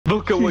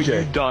Look at what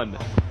CJ. you've done.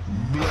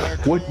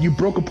 What, you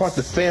broke apart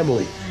the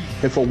family.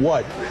 And for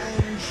what?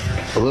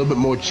 A little bit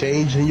more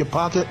change in your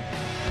pocket?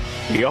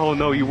 We all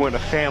know you weren't a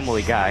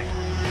family guy.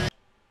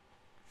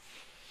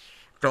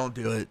 Don't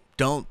do it.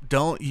 Don't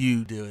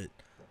you do it.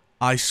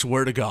 I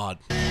swear to God.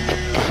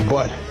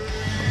 But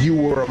you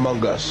were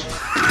among us.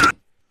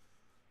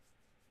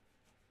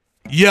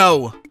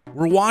 Yo,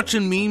 we're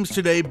watching memes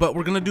today, but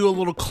we're gonna do a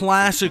little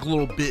classic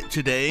little bit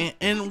today,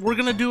 and we're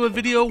gonna do a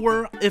video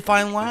where if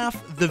I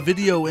laugh, the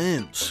video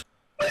ends.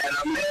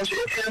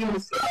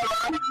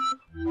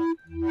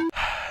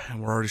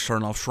 And we're already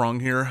starting off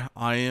strong here.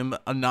 I am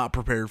not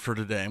prepared for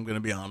today, I'm gonna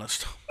be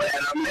honest.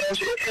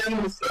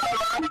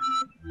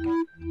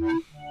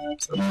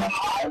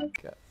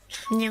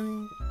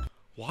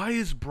 Why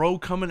is bro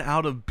coming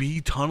out of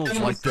B tunnels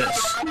like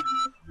this?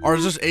 Or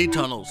is this A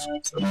tunnels?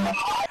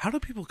 How do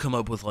people come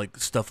up with like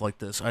stuff like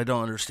this? I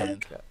don't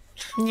understand.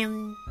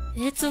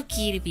 It's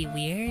okay to be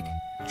weird.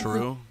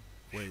 True.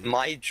 Wait.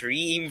 My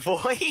dream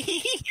boy.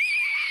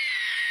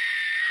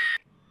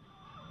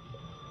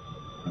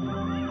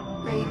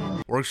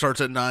 Work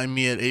starts at 9,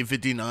 me at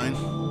 8:59.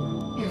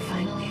 You're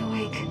finally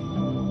awake.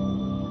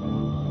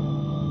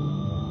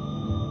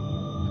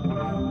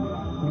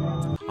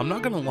 I'm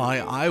not gonna lie,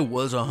 I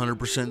was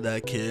 100%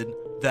 that kid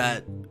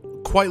that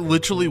quite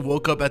literally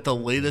woke up at the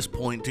latest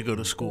point to go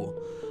to school.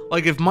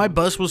 Like if my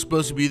bus was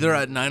supposed to be there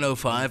at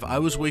 9:05, I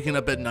was waking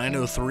up at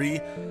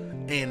 9:03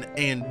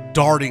 and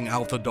darting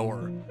out the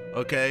door.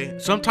 Okay?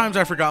 Sometimes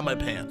I forgot my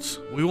pants.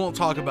 We won't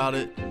talk about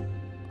it.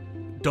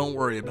 Don't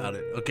worry about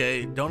it,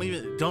 okay? Don't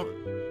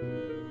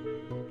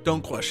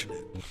question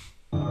it.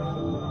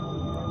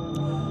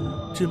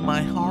 To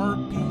my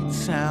heartbeat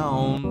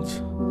sounds.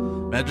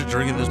 Imagine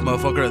drinking this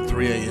motherfucker at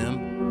 3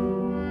 a.m.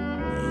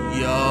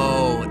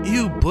 Yo,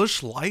 ew,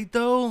 Busch Light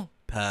though?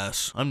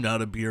 Pass. I'm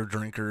not a beer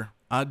drinker.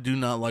 I do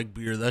not like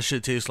beer. That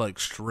shit tastes like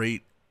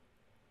straight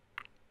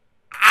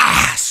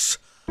ass.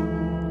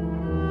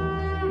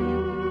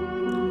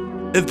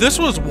 If this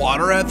was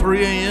water at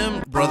 3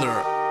 a.m., brother,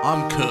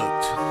 I'm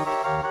cooked.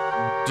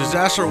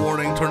 Disaster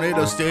warning,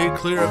 tornado, stay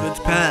clear of its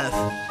path.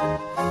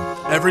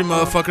 Every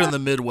motherfucker in the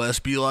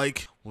Midwest be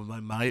like, when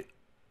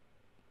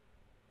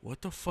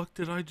what the fuck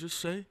did I just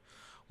say?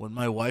 When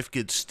my wife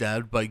gets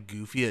stabbed by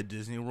Goofy at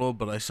Disney World,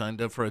 but I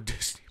signed up for a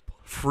Disney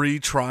free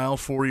trial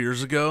 4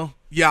 years ago.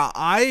 Yeah,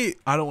 I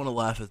don't want to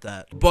laugh at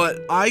that.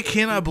 But I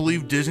cannot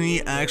believe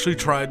Disney actually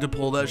tried to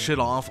pull that shit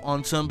off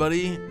on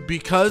somebody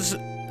because,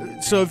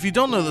 so if you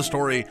don't know the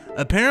story,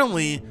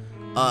 apparently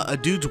a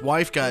dude's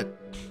wife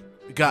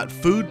got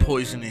food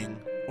poisoning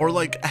or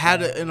like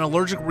had an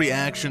allergic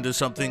reaction to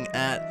something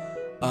at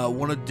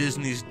one of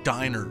Disney's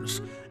diners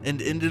and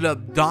ended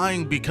up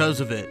dying because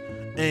of it.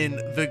 And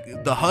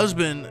the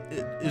husband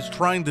is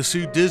trying to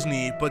sue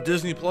Disney, but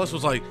Disney Plus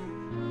was like,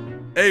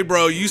 hey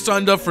bro, you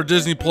signed up for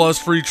Disney Plus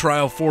free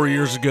trial 4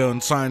 years ago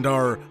and signed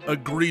our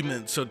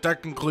agreement, so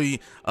technically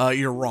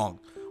you're wrong.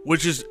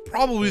 Which is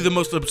probably the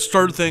most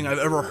absurd thing I've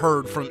ever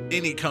heard from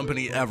any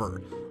company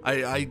ever.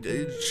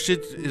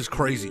 Shit is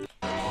crazy.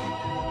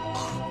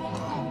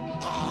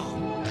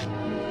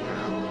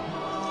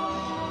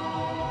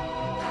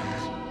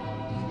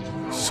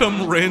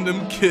 Some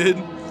random kid.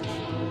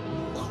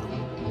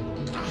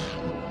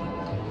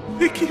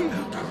 Mickey Mouse.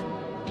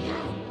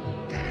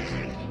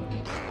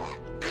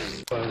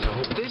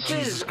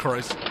 Jesus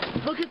Christ.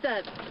 Look at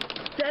that.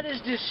 That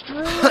is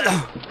destroyed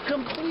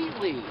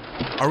completely.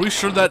 Are we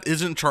sure that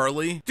isn't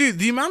Charlie? Dude,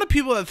 the amount of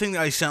people that think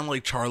that I sound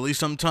like Charlie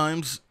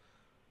sometimes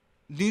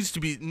needs to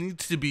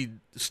be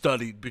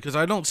studied because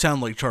I don't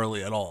sound like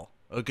Charlie at all,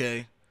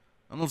 okay?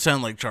 I don't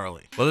sound like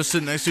Charlie. Let us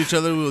sit next to each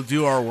other, we'll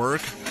do our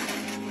work.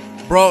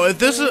 Bro, if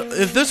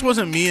this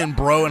wasn't me and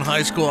bro in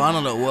high school, I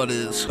don't know what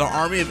is. The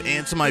army of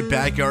ants in my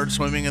backyard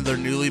swimming in their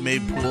newly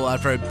made pool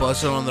after I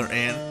busted on their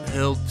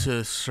anthill to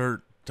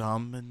assert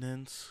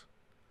dominance.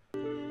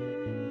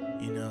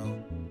 You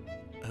know,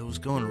 it was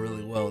going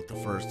really well at the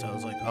first. I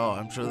was like, oh,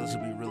 I'm sure this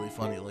would be really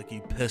funny. Like,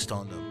 you pissed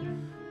on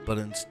them. But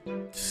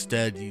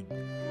instead, you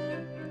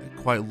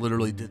quite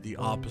literally did the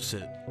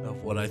opposite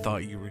of what I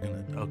thought you were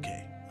gonna.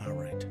 Okay,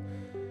 alright.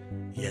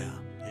 Yeah.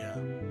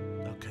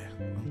 Okay.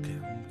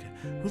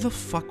 Who the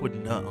fuck would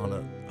nut on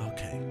a...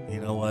 Okay,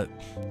 you know what?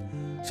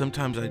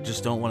 Sometimes I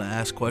just don't want to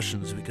ask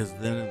questions because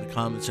then in the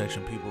comment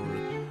section people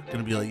are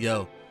gonna be like,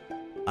 yo,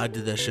 I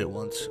did that shit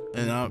once,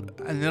 and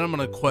then I'm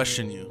gonna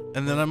question you,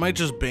 and then I might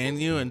just ban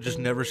you and just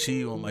never see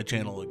you on my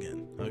channel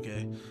again.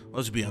 Okay,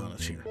 let's be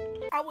honest here.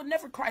 I would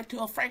never cry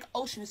to a Frank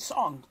Ocean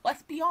song.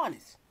 Let's be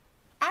honest.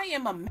 I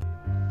am a.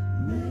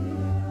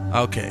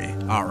 Okay,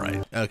 all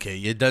right. Okay,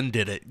 you done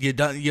did it. You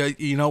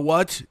know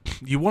what?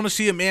 You want to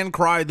see a man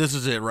cry? This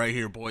is it right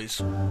here, boys.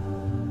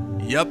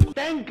 Yep.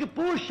 Tank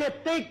push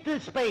take the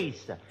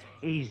space.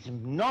 Is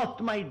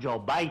not my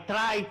job. I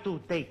try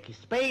to take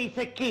space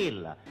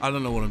kill. I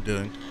don't know what I'm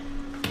doing.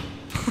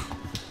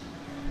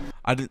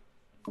 I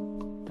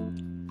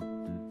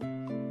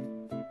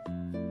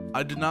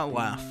did not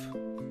laugh.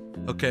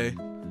 Okay?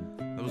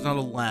 That was not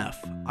a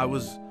laugh. I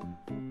was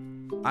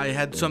I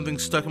had something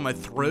stuck in my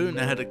throat and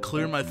I had to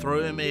clear my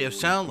throat. It may have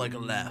sounded like a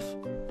laugh,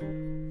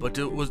 but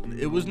it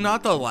was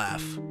not the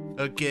laugh,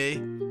 okay?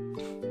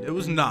 It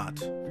was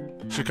not.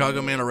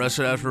 Chicago man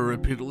arrested after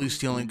repeatedly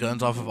stealing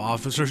guns off of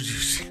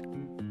officers.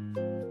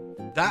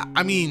 That,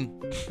 I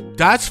mean,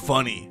 that's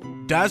funny.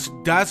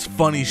 That's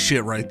funny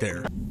shit right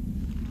there.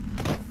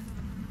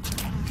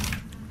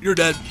 You're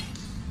dead.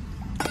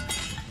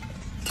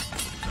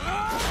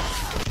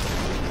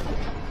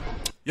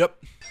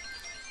 Yep.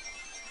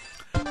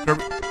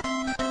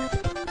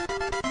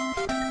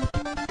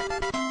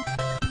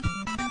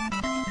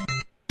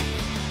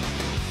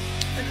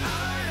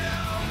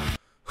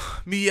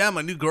 Me, yeah,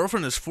 my new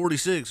girlfriend is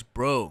 46.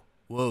 Bro,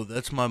 whoa,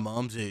 that's my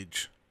mom's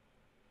age.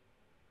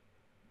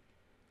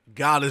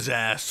 Got his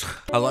ass.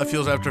 How life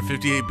feels after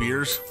 58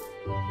 beers.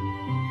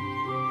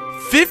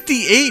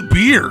 58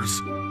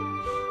 beers?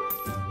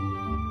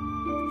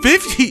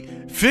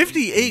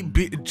 58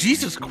 beers?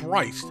 Jesus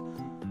Christ.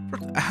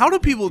 How do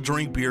people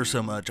drink beer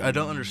so much? I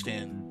don't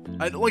understand.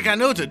 I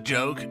know it's a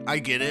joke. I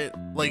get it.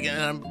 Like,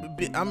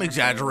 and I'm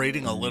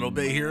exaggerating a little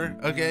bit here,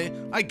 okay?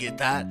 I get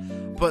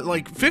that. But,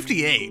 like,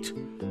 58.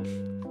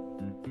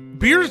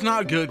 Beer's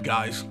not good,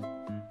 guys.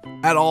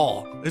 At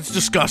all. It's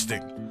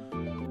disgusting.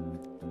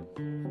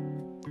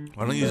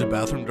 I don't use a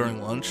bathroom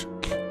during lunch.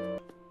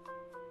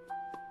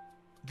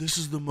 This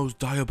is the most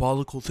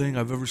diabolical thing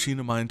I've ever seen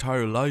in my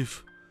entire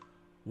life.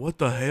 What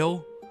the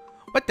hell?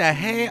 What the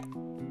hell?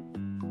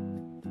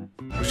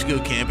 We should go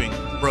camping.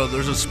 Bro,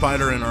 there's a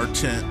spider in our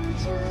tent.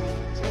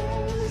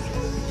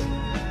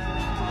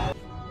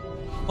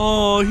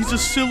 Oh, he's a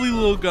silly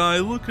little guy.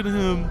 Look at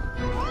him.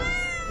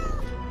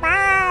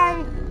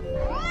 Meow.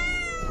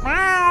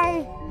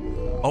 Meow.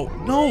 Oh,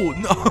 no,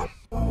 no.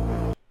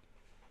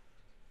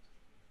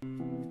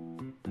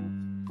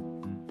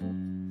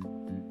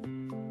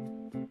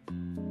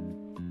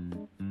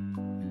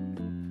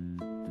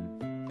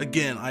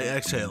 Again, I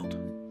exhaled.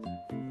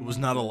 It was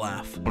not a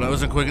laugh. When I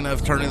wasn't quick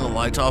enough turning the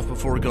lights off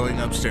before going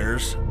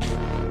upstairs.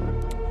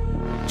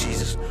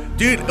 Jesus.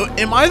 Dude,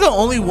 am I the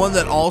only one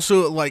that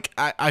also, like,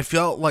 I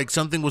felt like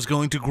something was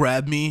going to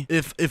grab me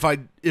if I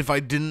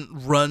didn't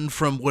run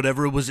from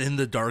whatever was in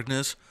the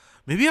darkness?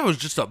 Maybe I was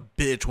just a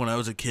bitch when I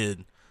was a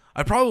kid.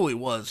 I probably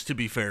was, to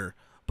be fair.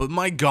 But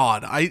my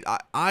God,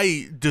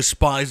 I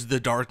despised the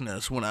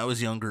darkness when I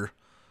was younger.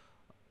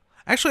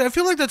 Actually, I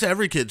feel like that's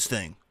every kid's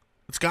thing.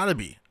 It's gotta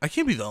be. I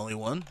can't be the only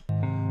one.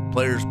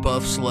 Players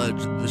buff sledge,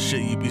 the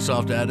shit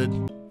Ubisoft added.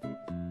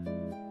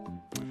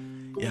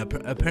 Yeah,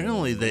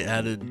 apparently they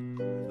added...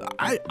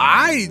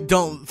 I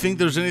don't think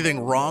there's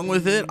anything wrong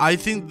with it. I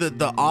think that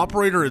the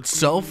operator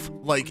itself,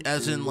 like,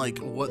 as in, like,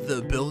 what the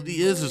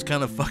ability is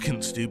kind of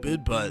fucking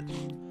stupid, but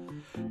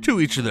to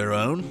each of their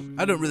own.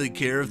 I don't really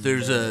care if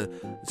there's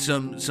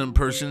some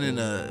person in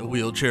a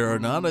wheelchair or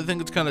not. I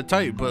think it's kind of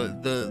tight,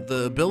 but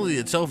the ability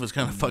itself is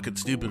kind of fucking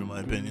stupid in my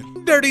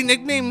opinion. Dirty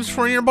nicknames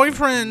for your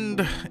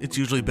boyfriend. It's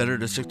usually better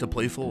to stick to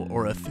playful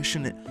or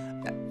affectionate.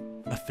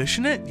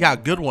 Affectionate? Yeah,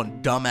 good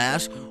one,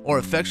 dumbass. Or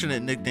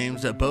affectionate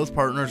nicknames that both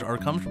partners are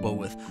comfortable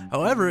with.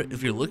 However,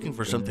 if you're looking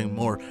for something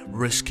more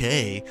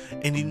risque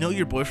and you know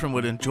your boyfriend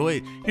would enjoy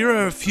it, here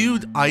are a few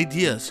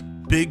ideas.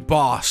 Big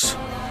Boss.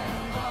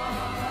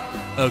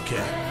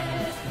 Okay.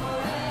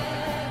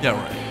 Yeah,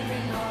 right.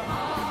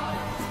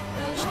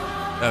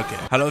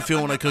 Okay. How do I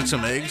feel when I cook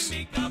some eggs?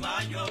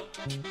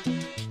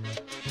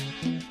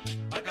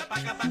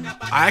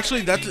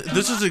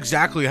 This is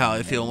exactly how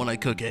I feel when I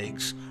cook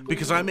eggs.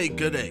 Because I make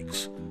good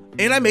eggs.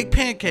 And I make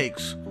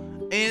pancakes.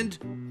 And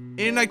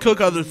I cook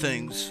other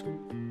things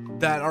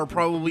that are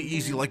probably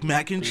easy, like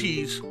mac and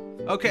cheese.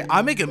 Okay,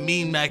 I make a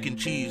mean mac and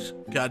cheese.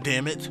 God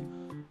damn it.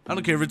 I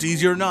don't care if it's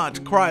easy or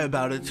not. Cry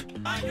about it.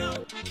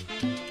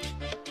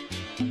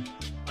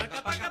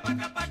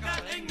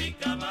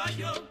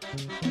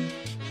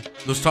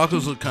 Those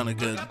tacos look kind of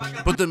good,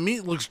 but the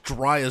meat looks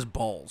dry as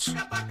balls.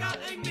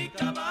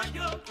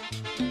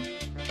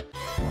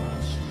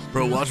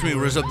 Bro, watch me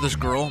rizz up this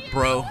girl,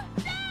 bro.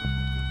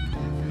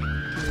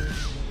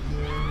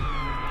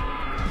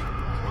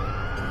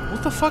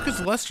 What the fuck is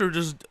Lester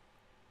just...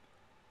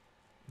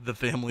 The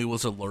family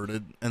was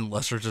alerted and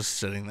Lester just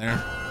sitting there.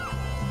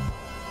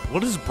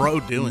 What is bro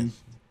doing?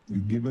 You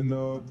giving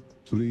up,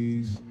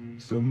 please.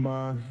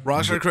 Somebody.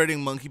 Rockstar creating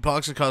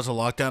monkeypox to cause a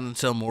lockdown and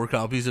sell more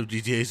copies of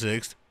GTA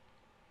 6.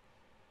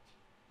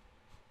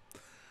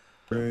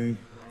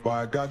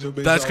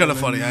 That's kind of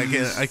funny.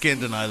 I can't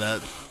deny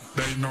that.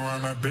 They know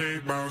I'm a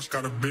big boss,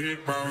 got a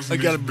big boss. I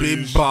got a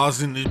big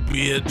boss in this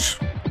bitch.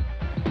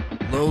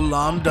 Low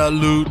lambda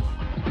loot.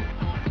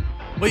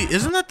 Wait,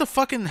 isn't that the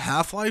fucking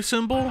Half-Life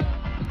symbol?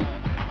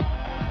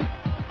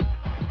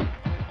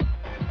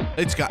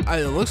 It's got.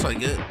 It looks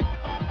like it.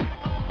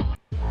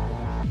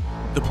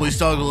 The police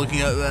dog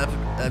looking at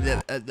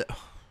the.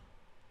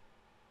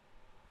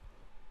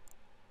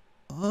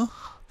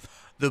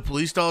 The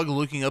police dog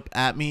looking up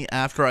at me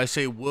after I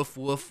say woof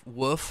woof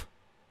woof.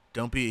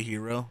 Don't be a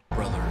hero,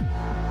 brother.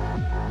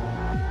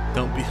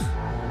 Don't be.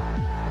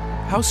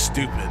 How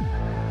stupid.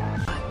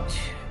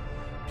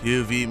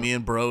 UV, me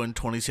and bro in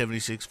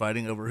 2076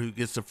 fighting over who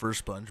gets the first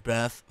sponge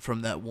bath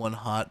from that one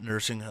hot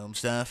nursing home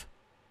staff.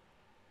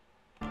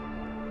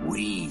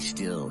 We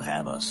still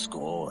have a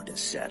score to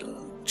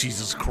settle.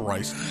 Jesus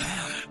Christ.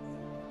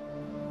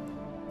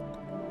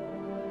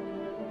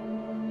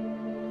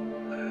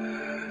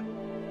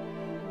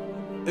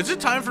 Is it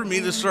time for me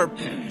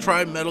to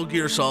try Metal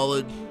Gear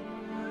Solid?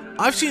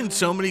 I've seen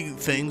so many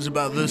things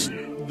about this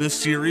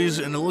series,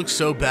 and it looks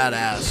so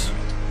badass.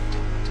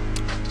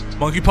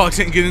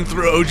 Monkeypox ain't getting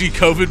through OG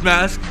COVID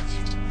mask.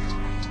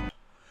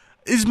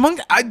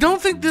 I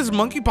don't think this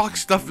monkeypox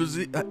stuff is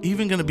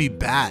even gonna be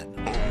bad.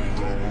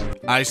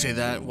 I say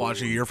that.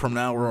 Watch a year from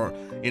now, where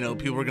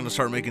people are gonna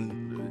start making.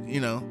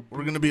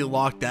 We're gonna be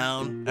locked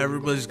down.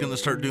 Everybody's gonna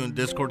start doing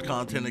Discord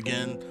content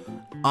again.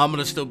 I'm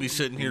gonna still be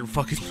sitting here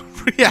fucking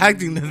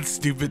reacting to this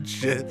stupid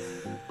shit.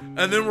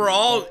 And then we're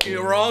all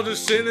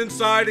just sitting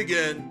inside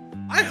again.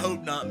 I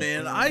hope not,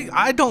 man.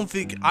 I don't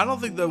think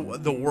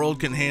the world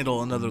can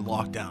handle another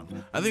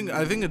lockdown. I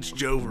think it's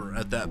Jover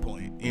at that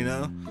point,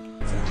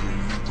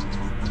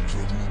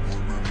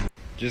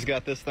 Just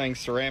got this thing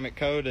ceramic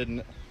coated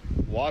and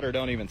water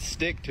don't even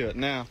stick to it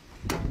now.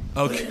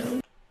 Okay.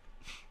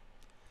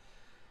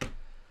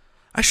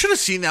 I should have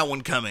seen that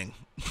one coming.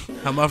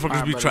 How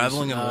motherfuckers be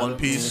traveling in One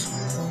Piece.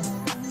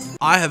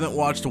 I haven't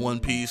watched One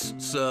Piece,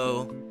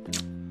 so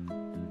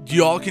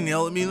y'all can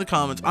yell at me in the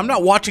comments. I'm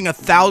not watching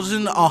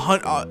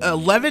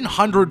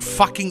 1,100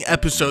 fucking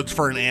episodes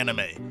for an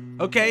anime.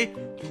 Okay?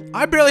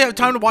 I barely have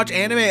time to watch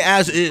anime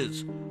as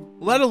is,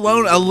 let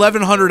alone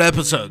 1,100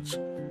 episodes.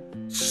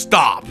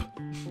 Stop.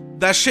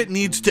 That shit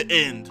needs to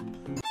end.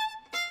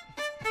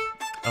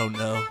 Oh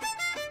no.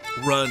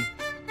 Run.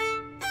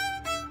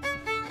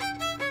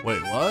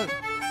 Wait, what?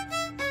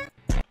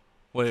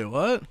 Wait,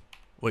 what?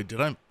 Wait, did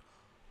I?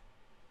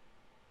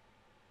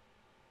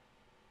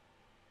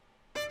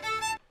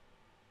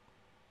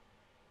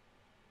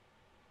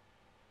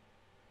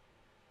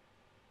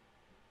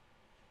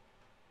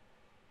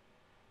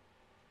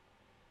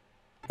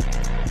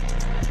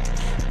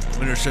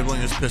 When your sibling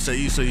is pissed at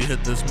you, so you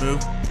hit this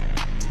move.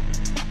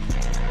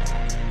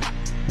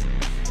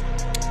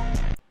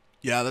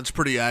 Yeah, that's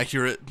pretty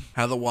accurate.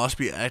 How the wasp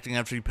be acting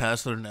after you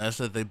pass their nest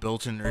that they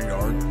built in their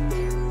yard.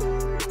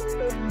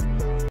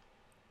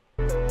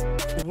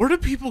 Where do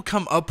people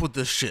come up with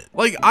this shit?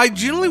 Like, I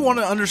genuinely want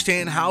to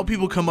understand how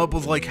people come up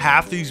with like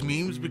half these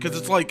memes, because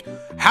it's like,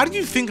 how do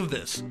you think of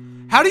this?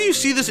 How do you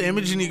see this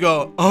image and you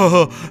go,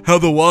 how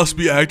the wasp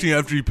be acting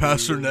after you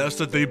pass their nest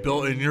that they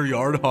built in your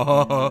yard? Ha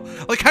ha ha.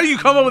 Like, how do you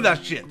come up with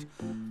that shit?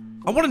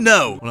 I want to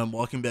know. When I'm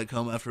walking back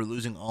home after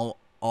losing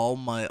all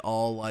my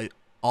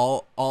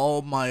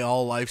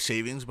life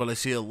savings, but I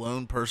see a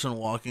lone person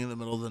walking in the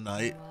middle of the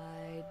night.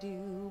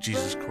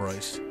 Jesus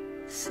Christ.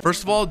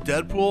 First of all,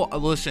 Deadpool,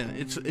 listen,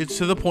 it's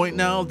to the point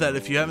now that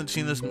if you haven't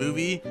seen this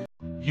movie,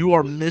 you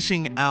are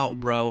missing out,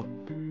 bro.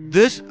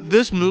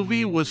 This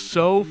movie was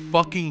so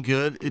fucking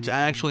good, it's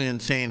actually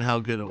insane how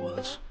good it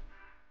was.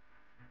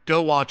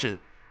 Go watch it.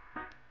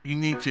 You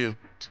need to.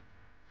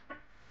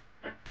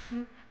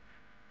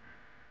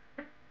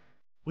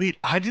 Wait,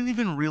 I didn't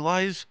even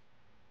realize.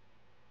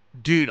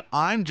 Dude,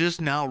 I'm just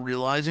now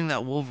realizing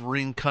that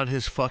Wolverine cut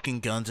his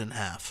fucking guns in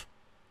half.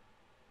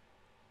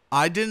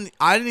 I didn't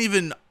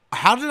even.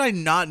 How did I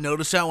not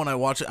notice that when I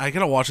watched it? I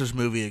gotta watch this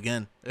movie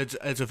again.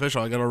 It's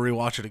official. I gotta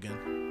rewatch it again.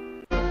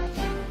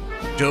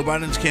 Joe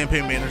Biden's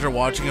campaign manager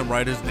watching him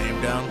write his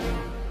name down.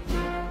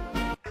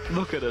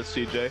 Look at us,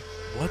 CJ.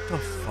 What the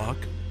fuck?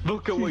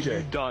 Look at what CJ.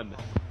 you've done.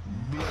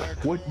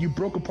 What, you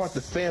broke apart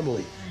the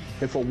family,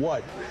 and for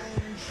what?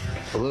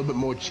 A little bit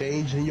more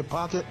change in your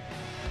pocket?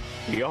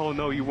 We all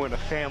know you weren't a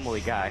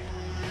family guy.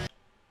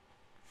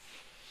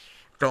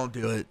 Don't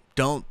do it.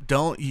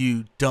 Don't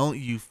you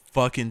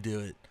fucking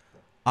do it.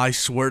 I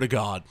swear to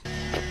God.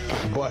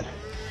 But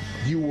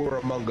you were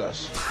among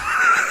us.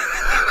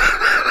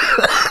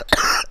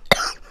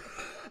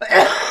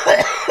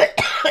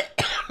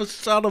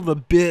 Son of a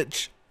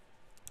bitch.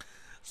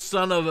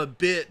 Son of a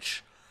bitch.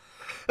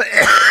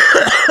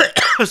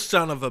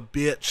 Son of a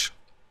bitch.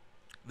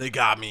 They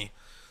got me.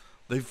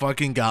 They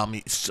fucking got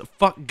me.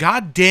 Fuck.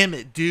 God damn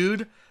it,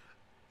 dude.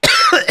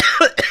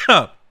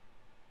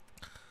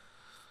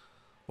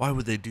 Why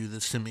would they do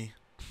this to me?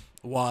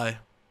 Why?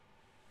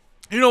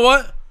 You know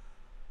what?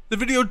 The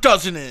video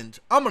doesn't end.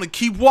 I'm gonna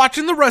keep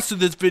watching the rest of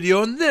this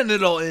video and then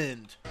it'll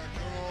end.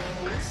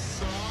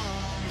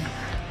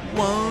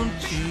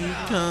 Won't you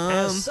come?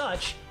 As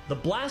such, the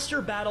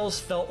blaster battles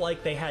felt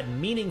like they had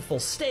meaningful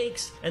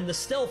stakes, and the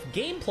stealth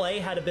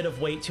gameplay had a bit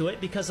of weight to it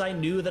because I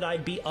knew that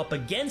I'd be up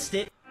against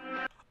it.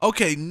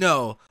 Okay,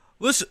 no.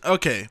 Listen,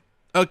 okay.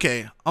 I'm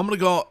gonna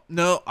go.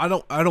 No, I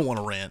don't want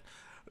to rant.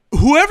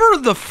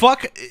 Whoever the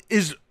fuck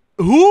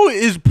who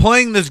is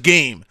playing this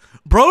game,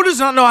 bro, does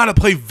not know how to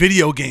play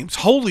video games.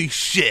 Holy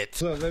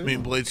shit! I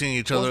mean, blading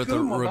each other at the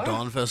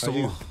Rodon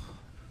Festival.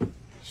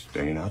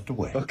 Staying out the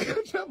way. Okay,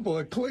 that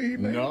boy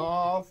clean, man.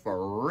 No,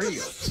 for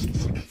real.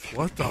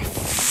 What the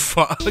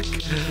fuck?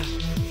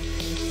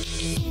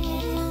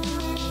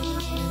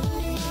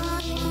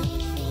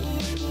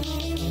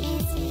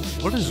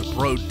 What is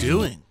bro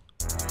doing?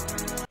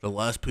 The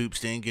last poop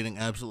stand getting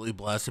absolutely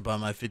blasted by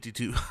my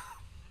 52.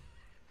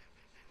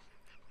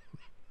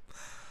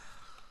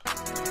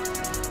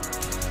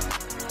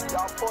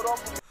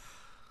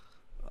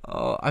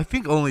 Oh, I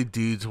think only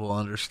dudes will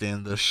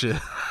understand this shit.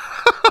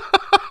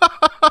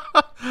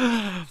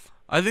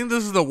 I think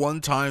this is the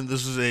one time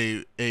this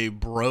is a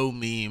bro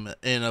meme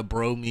and a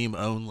bro meme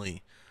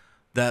only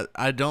that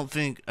I don't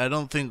think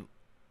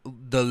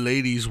the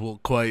ladies will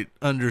quite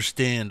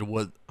understand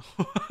what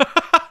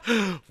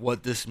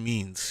what this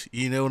means.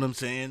 You know what I'm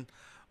saying?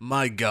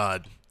 My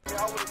God.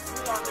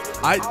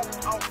 I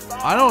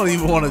don't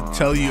even want to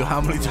tell you how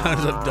many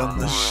times I've done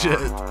this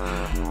shit.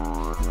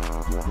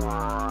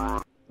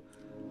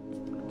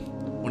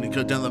 When you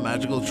cut down the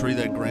magical tree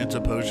that grants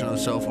a potion of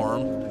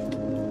self-harm.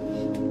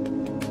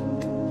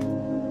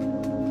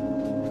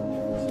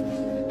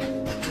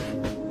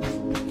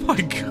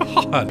 My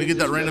God. You get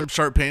that random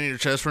sharp pain in your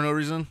chest for no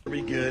reason?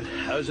 Pretty good.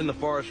 I was in the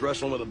forest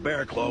wrestling with a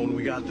bear claw when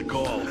we got the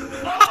call.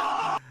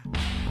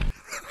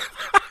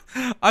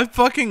 I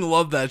fucking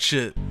love that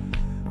shit.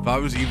 If I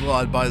was evil,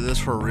 I'd buy this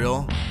for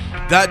real.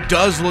 That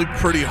does look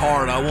pretty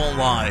hard, I won't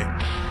lie.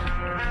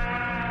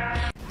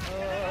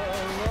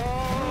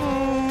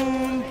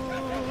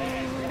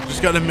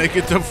 Just gotta make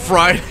it to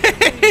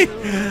Friday.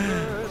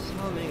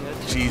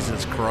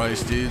 Jesus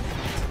Christ, dude.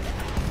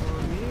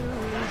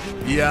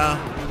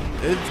 Yeah.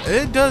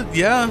 It does,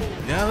 yeah.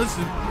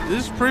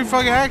 This is pretty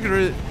fucking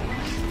accurate.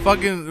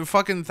 Fucking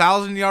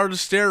 1,000-yard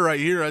stare right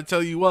here, I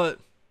tell you what.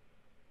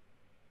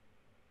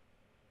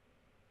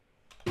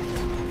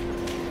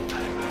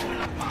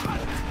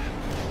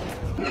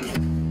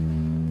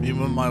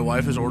 Even when my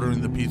wife is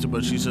ordering the pizza,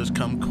 but she says,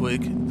 "Come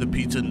quick," the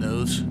pizza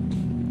knows.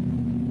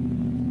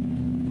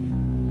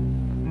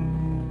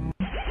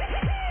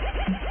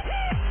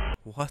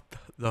 What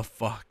the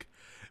fuck?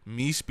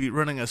 Me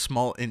speedrunning a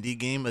small indie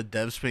game a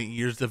dev spent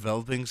years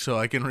developing so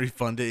I can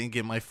refund it and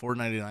get my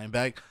 $4.99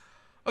 back?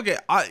 Okay,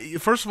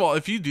 first of all,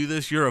 if you do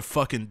this, you're a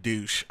fucking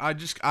douche.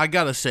 I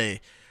gotta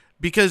say.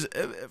 Because,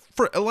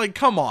 like,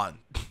 come on.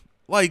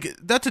 Like,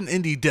 that's an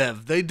indie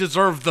dev. They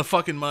deserve the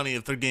fucking money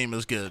if their game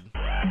is good.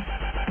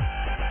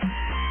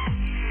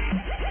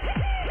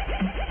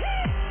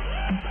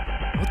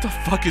 What the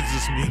fuck does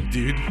this mean,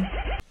 dude?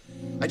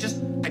 I just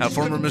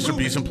former Mr.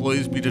 Beast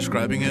employees be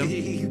describing him?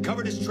 He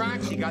covered his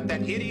tracks. He got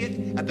that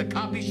idiot at the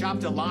copy shop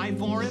to lie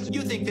for him.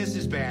 You think this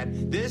is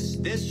bad? This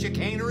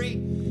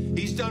chicanery?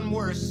 He's done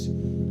worse.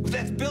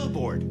 That's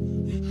Billboard.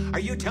 Are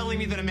you telling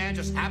me that a man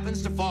just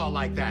happens to fall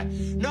like that?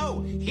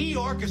 No, he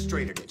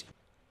orchestrated it.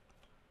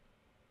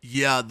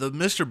 Yeah, the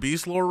Mr.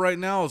 Beast lore right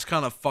now is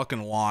kind of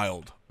fucking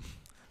wild.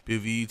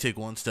 BV, you take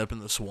one step in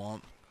the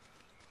swamp.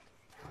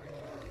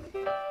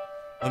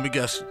 Let me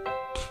guess.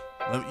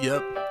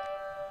 Yep.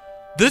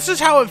 This is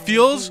how it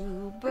feels.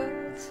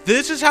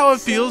 This is how it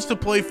feels to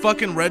play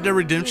fucking Red Dead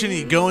Redemption.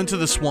 You go into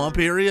the swamp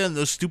area and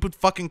those stupid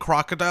fucking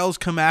crocodiles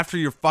come after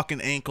your fucking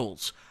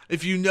ankles.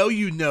 If you know,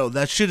 you know.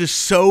 That shit is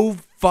so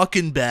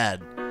fucking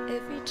bad.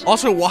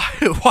 Also,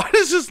 why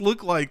does this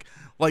look like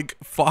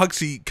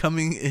Foxy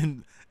coming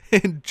in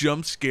and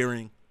jump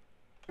scaring?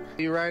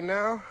 You right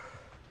now?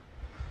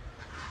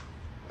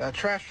 That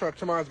trash truck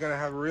tomorrow's gonna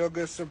have a real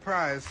good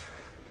surprise.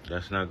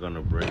 That's not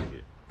gonna break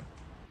it.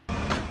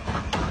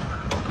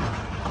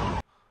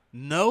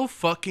 No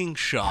fucking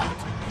shot.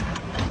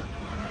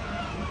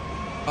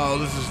 Oh,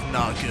 this is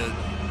not good.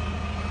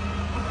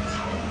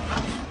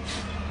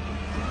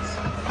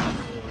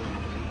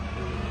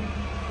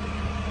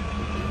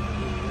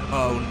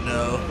 Oh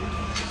no.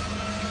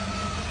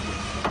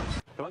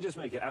 Can I just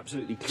make it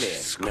absolutely clear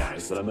now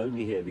that I'm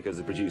only here because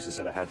the producer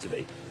said I had to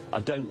be? I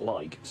don't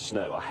like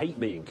snow. I hate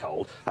being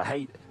cold. I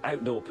hate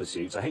outdoor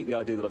pursuits. I hate the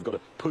idea that I've got to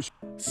push.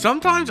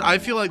 Sometimes I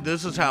feel like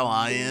this is how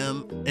I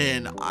am,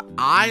 and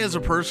I as a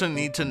person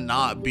need to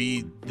not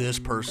be this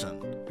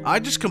person. I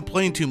just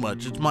complain too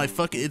much.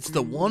 It's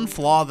the one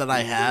flaw that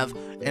I have,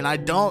 and I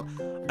don't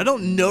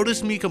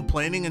notice me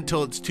complaining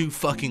until it's too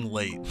fucking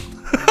late.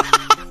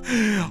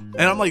 And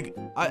I'm like,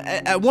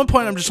 at one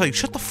point I'm just like,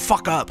 shut the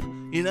fuck up.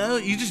 You know,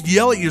 you just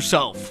yell at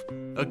yourself,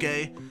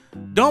 okay?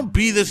 Don't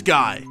be this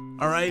guy,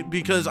 all right?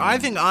 Because I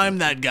think I'm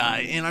that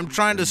guy, and I'm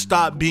trying to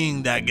stop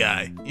being that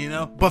guy, you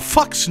know? But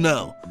fuck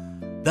snow.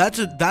 That's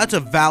a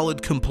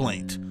valid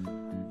complaint.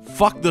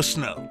 Fuck the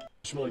snow.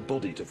 My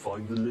body to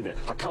find the limit.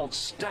 I can't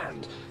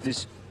stand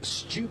this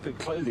stupid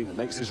clothing that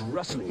makes this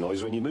rustling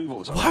noise when you move all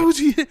the time. Why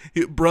was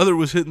brother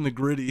was hitting the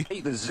gritty? I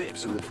hate the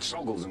zips and the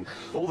toggles and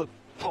all the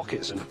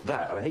pockets and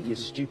that. I hate your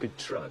stupid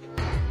truck.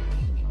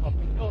 Oh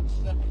my God,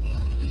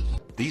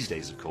 These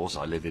days, of course,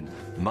 I live in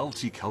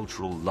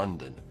multicultural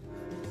London,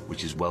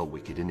 which is well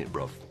wicked, innit,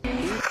 bruv?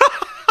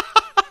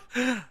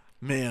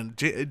 Man,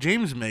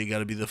 James May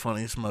gotta be the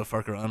funniest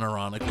motherfucker,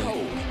 unironically.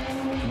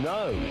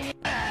 No.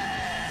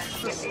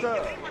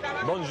 Sister.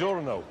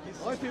 Buongiorno.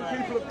 I think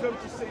people have come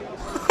to see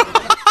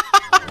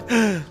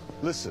us.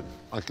 Listen,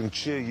 I can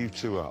cheer you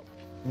two up.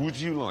 Would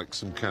you like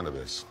some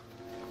cannabis?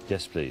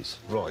 Yes, please.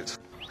 Right.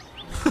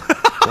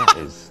 That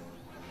is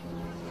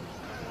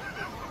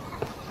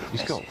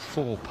He's got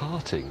 4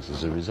 partings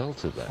as a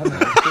result of that.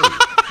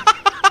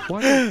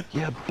 Why?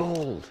 You're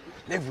bald.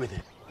 Live with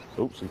it.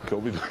 Oops, he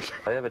called me back.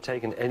 Have I ever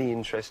taken any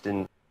interest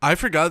in... I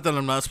forgot that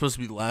I'm not supposed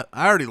to be I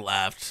already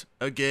laughed,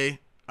 okay?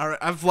 All right,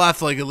 I've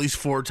laughed like at least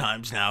 4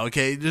 times now,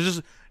 okay?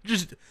 Just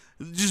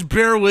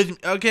bear with me,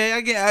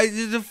 okay?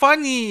 It's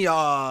funny,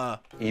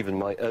 Even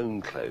my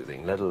own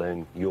clothing, let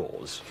alone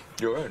yours.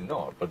 Your own,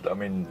 not, but I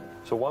mean...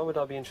 So why would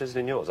I be interested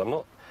in yours?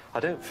 I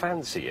don't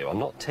fancy you. I'm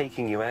not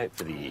taking you out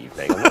for the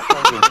evening. I'm not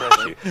trying to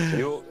impress you.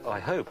 You're, I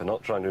hope, are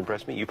not trying to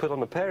impress me. You put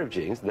on a pair of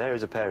jeans. There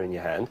is a pair in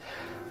your hand.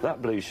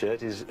 That blue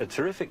shirt is a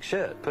terrific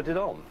shirt. Put it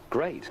on.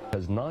 Great.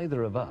 Because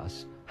neither of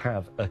us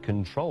have a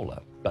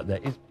controller, but there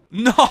is...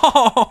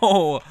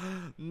 No!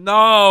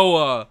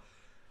 No!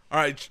 All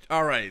right.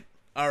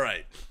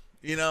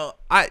 You know,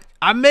 I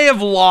may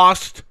have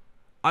lost.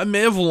 I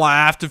may have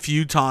laughed a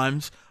few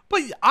times,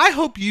 but I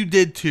hope you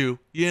did too,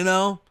 you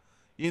know?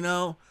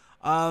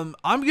 I'm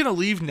gonna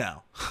leave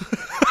now.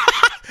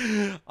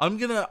 I'm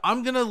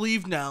gonna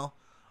leave now.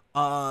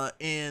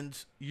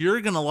 And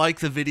you're gonna like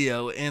the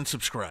video and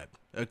subscribe.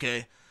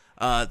 Okay.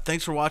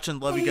 Thanks for watching.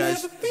 Love you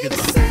guys.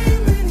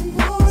 Goodbye.